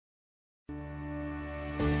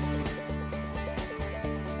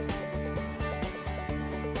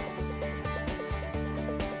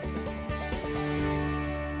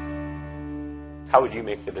how would you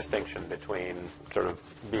make the distinction between sort of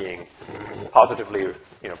being positively,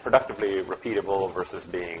 productively repeatable versus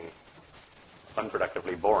being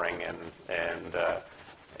unproductively boring and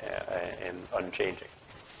unchanging?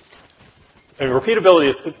 And repeatability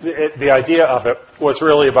is the idea of it was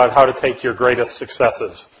really about how to take your greatest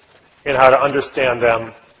successes and how to understand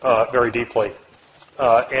them very deeply,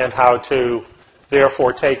 and how to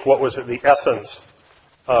therefore take what was the essence,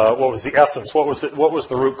 what was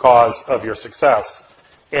the root cause of your success,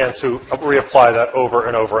 and to reapply that over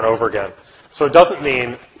and over and over again. So it doesn't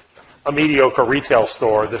mean a mediocre retail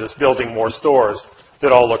store that is building more stores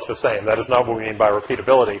that all look the same. That is not what we mean by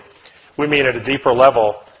repeatability. We mean at a deeper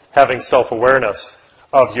level having self-awareness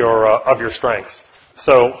of your strengths.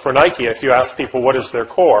 So for Nike, if you ask people what is their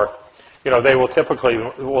core, they will typically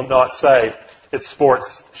not say it's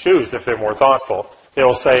sports shoes if they're more thoughtful. They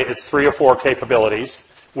will say it's 3 or 4 capabilities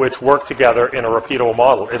which work together in a repeatable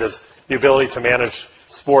model. It is the ability to manage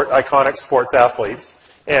iconic sports athletes,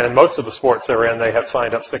 and in most of the sports they're in, they have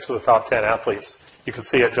signed up 6 of the top 10 athletes. You can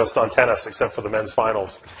see it just on tennis, except for the men's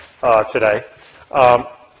finals today.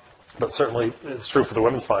 But certainly it's true for the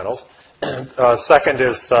women's finals. Second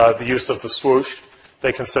is the use of the swoosh.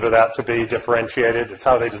 They consider that to be differentiated. It's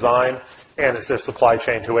how they design, and it's their supply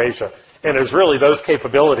chain to Asia. And it's really those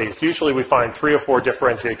capabilities. Usually we find 3 or 4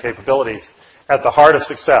 differentiated capabilities at the heart of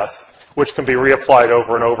success, which can be reapplied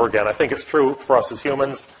over and over again. I think it's true for us as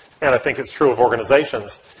humans, and I think it's true of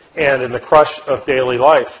organizations. And in the crush of daily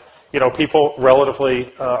life, people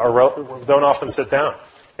relatively don't often sit down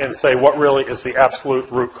and say what really is the absolute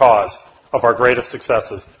root cause of our greatest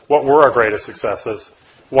successes. What were our greatest successes?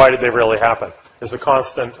 Why did they really happen? There's a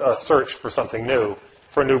constant search for something new,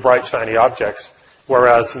 for new, bright, shiny objects.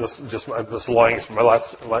 Whereas, and this lying is my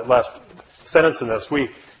last sentence in this, we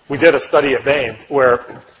did a study at Bain where,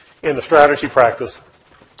 in the strategy practice,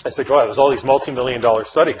 I said, "Wow, there's all these multi-million-dollar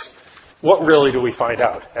studies. What really do we find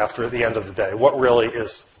out after the end of the day? What really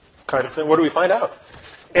is kind of thing? What do we find out?"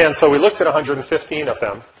 And so we looked at 115 of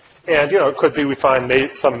them. And, it could be we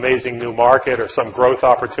find some amazing new market or some growth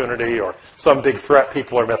opportunity or some big threat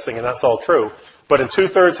people are missing, and that's all true. But in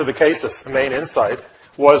 2/3 of the cases, the main insight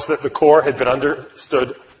was that the core had been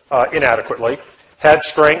understood inadequately, had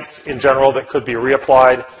strengths in general that could be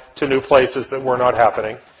reapplied to new places that were not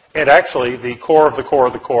happening, and actually the core of the core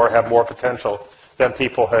of the core had more potential than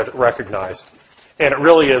people had recognized. And it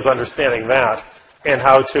really is understanding that and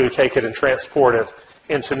how to take it and transport it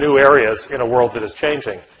into new areas in a world that is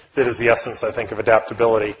changing that is the essence, I think, of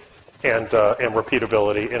adaptability and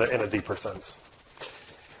repeatability in a deeper sense.